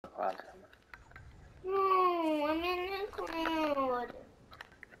cloud's coming. No, I'm in the cloud.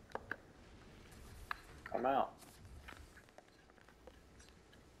 Come out.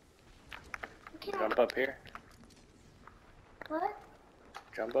 Okay. Jump up here. What?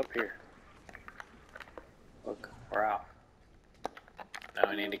 Jump up here. Look, we're out. Now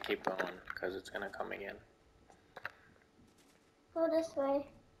we need to keep going because it's gonna come again. Go this way.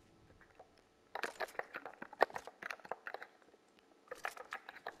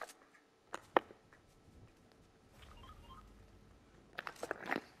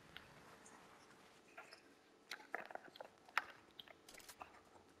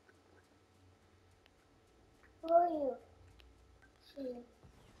 Who are you? See.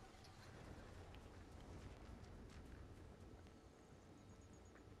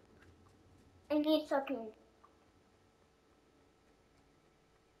 I need something.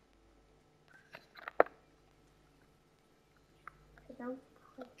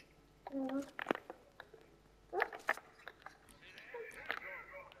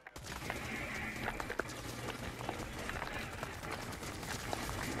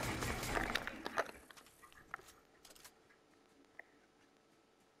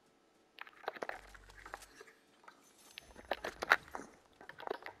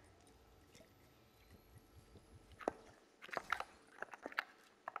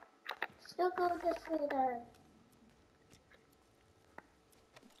 Still go this way there.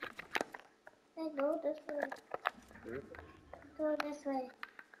 Hey, go this way. Go this way.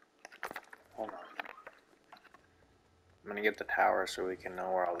 Hold on. I'm gonna get the tower so we can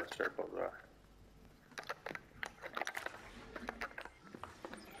know where all the circles are.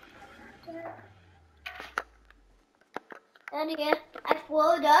 Daddy, I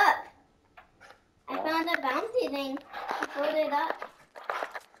floated up. I found a bouncy thing. I floated up.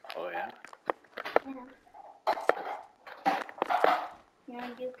 Oh yeah? Yeah. Now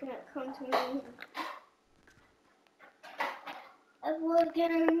you can't come to me. I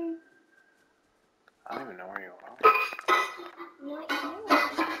floated. I don't even know where you are. Not you.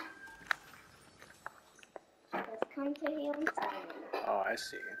 Let's come to him. Oh, I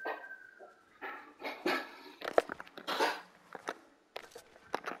see you.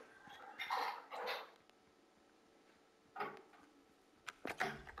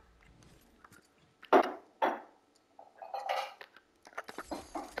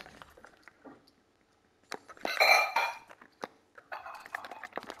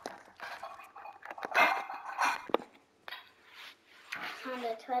 On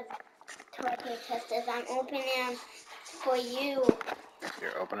the toilet testers, I'm opening them for you.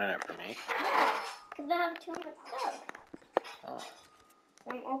 You're opening it for me? Because I have too much stuff. Oh.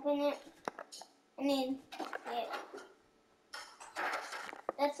 I'm opening it. I need it.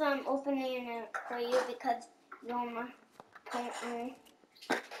 That's why I'm opening it for you, because you're my partner.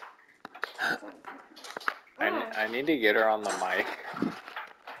 I need to get her on the mic.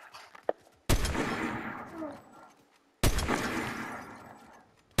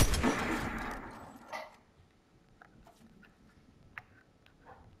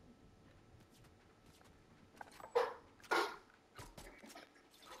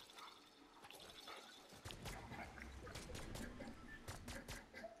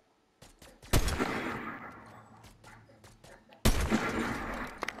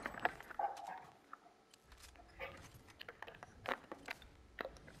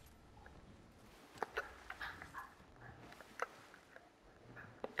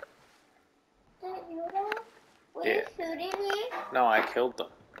 Were you shooting me? No, I killed them.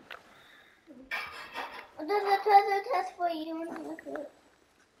 There's a treasure chest for you.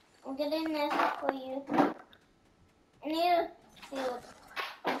 I'm getting this for you. I need a shield.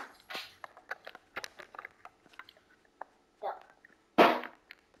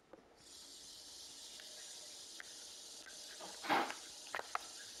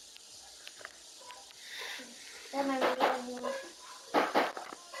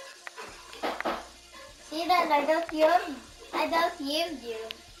 See that? I just used you.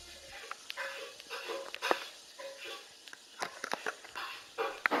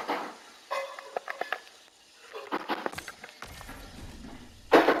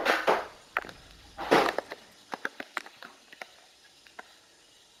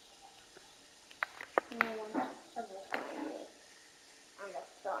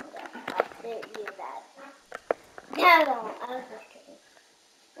 No, I was just kidding.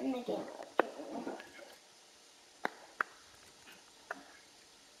 In the game, I was kidding.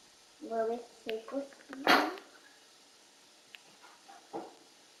 Will it take with you?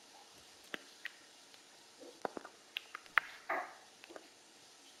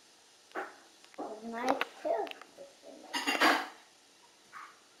 Nice too.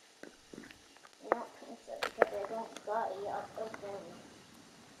 lot of them.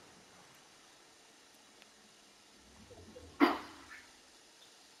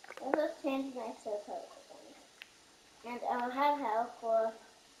 I'll just change my circle again. And I'll have help for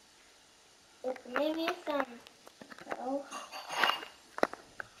with maybe some help.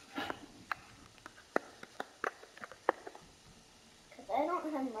 Because I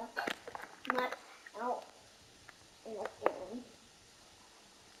don't have much help in this game.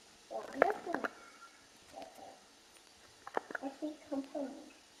 So I'm just gonna get that. I think company.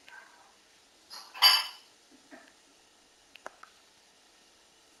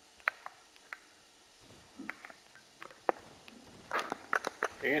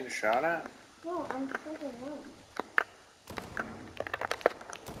 You getting shot at? No, I'm shooting them.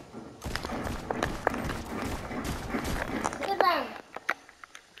 Look at them.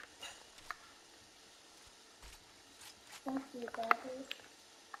 Thank you, Daddy.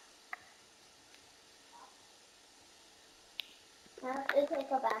 I have to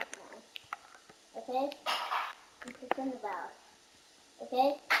take a bath now. Okay? I'm taking the bath. Okay?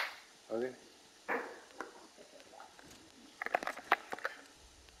 Okay.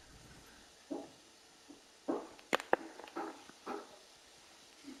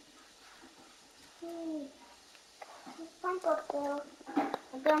 Just pump up though. I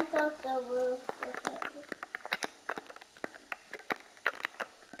jumped off the roof.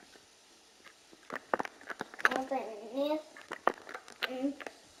 Okay. Open this.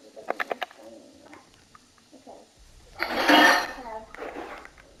 Okay. Have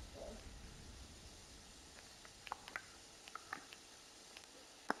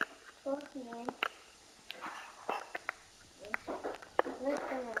Fortnite.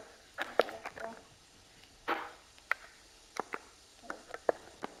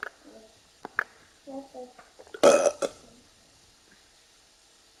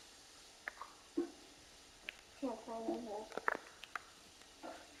 Can't find it here.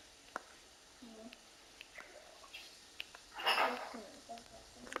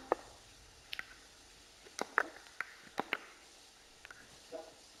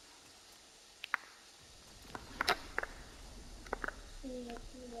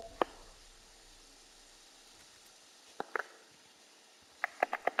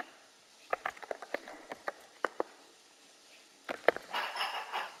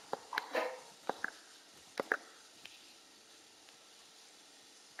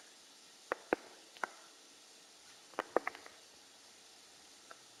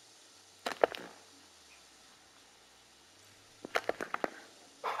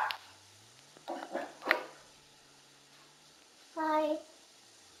 Hi.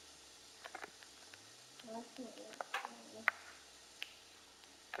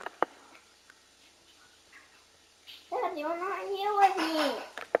 Dad, you're not here with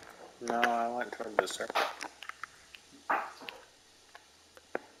me. No, I went toward the circle.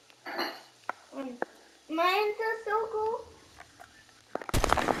 Mine's a circle.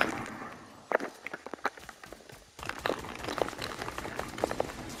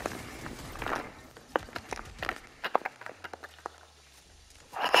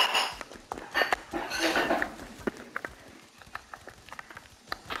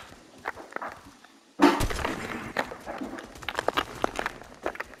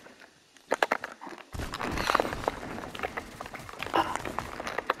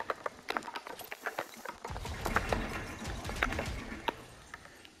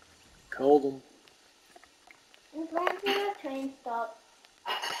 Hold them. I'm going to the train stop.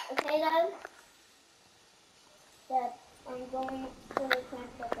 Okay, Dad? Dad, I'm going to the train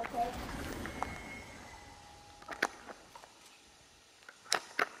stop, okay?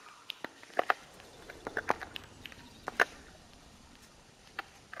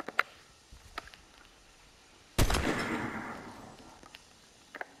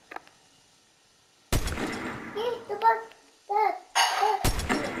 Hey, the bus! Dad!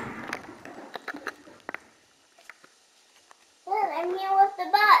 Dad, I'm here with the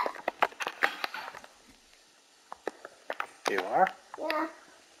bus! You are? Yeah.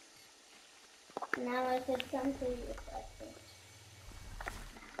 Now I could come to you section.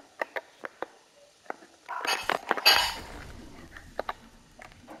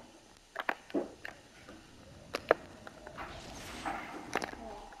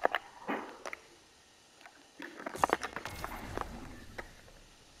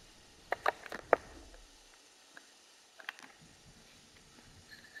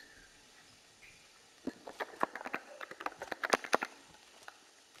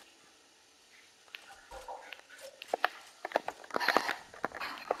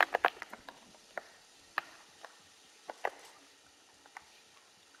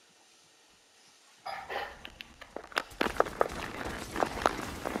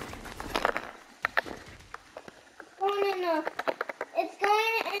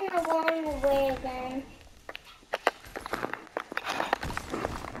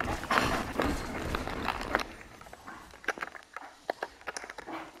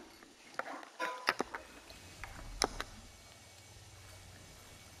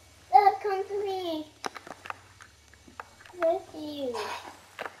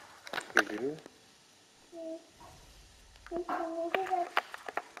 dude. He's coming to that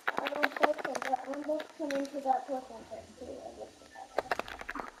person, but I'm just coming to that person too.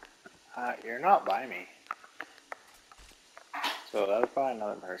 You're not by me. So that was probably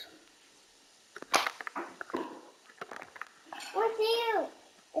another person. I see you!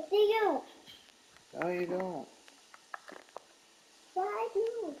 I see you! No, you don't. Yeah, I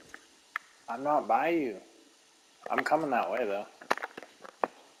do. I'm not by you. I'm coming that way, though.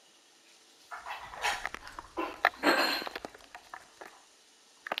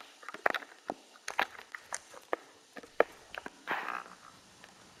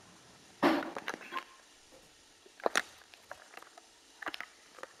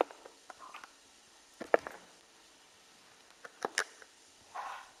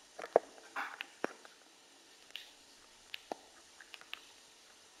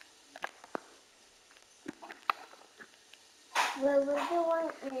 Where was the one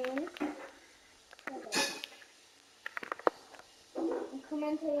in? I'm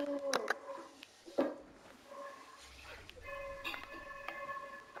coming to you.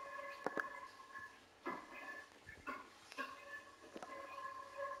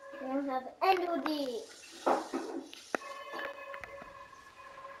 I don't have NOD.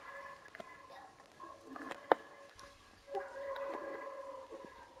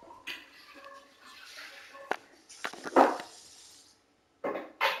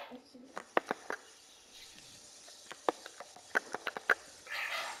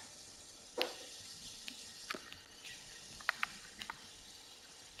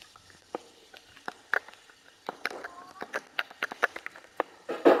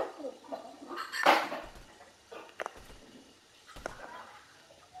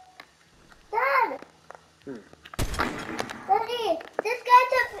 Dad! Daddy, this guy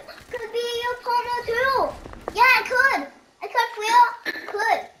could be your partner too. Yeah, I could. I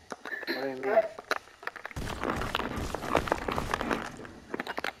could. What do you mean?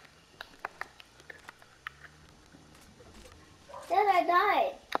 Dad, I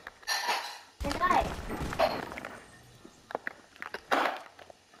died.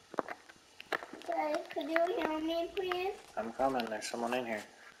 Guys, could you hear me, please? I'm coming. There's someone in here.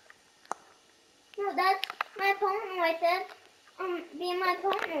 No, that's my partner. I said, be my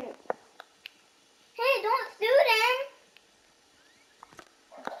partner. Hey, don't shoot him.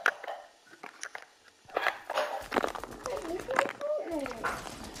 He's my partner.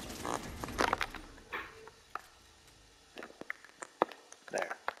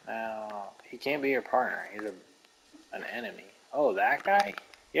 There. Now, he can't be your partner. He's an enemy. Oh, that guy?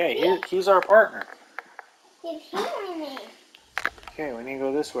 Yeah, he's our partner. He's healing me. Okay, we need to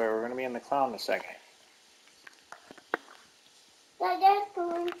go this way. We're going to be in the cloud in a second. That guy's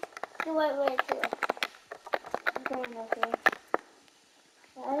going the right way too. I'm going this way.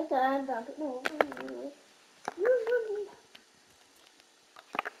 I don't know.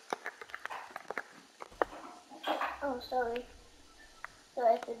 Oh, sorry.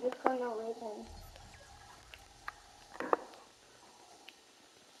 Sorry, I said this for no reason.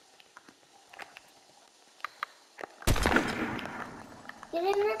 Get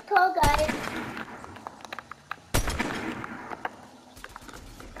in this car, guys.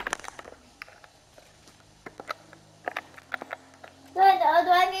 Guys, I'll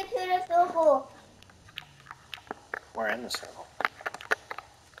drive you to the circle. We're in the circle.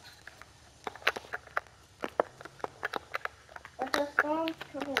 But the storm's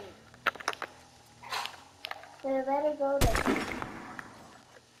coming. So you better go there.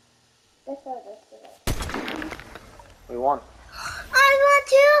 This way. We won. I want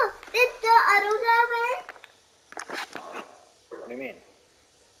to! Did the other guy win? What do you mean?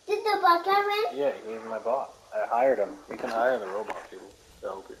 Did the black guy win? Yeah, he's my bot. I hired him. You can hire the robot people to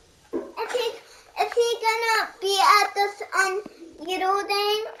help you. Is he gonna be at this yellow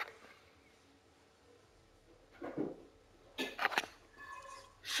thing?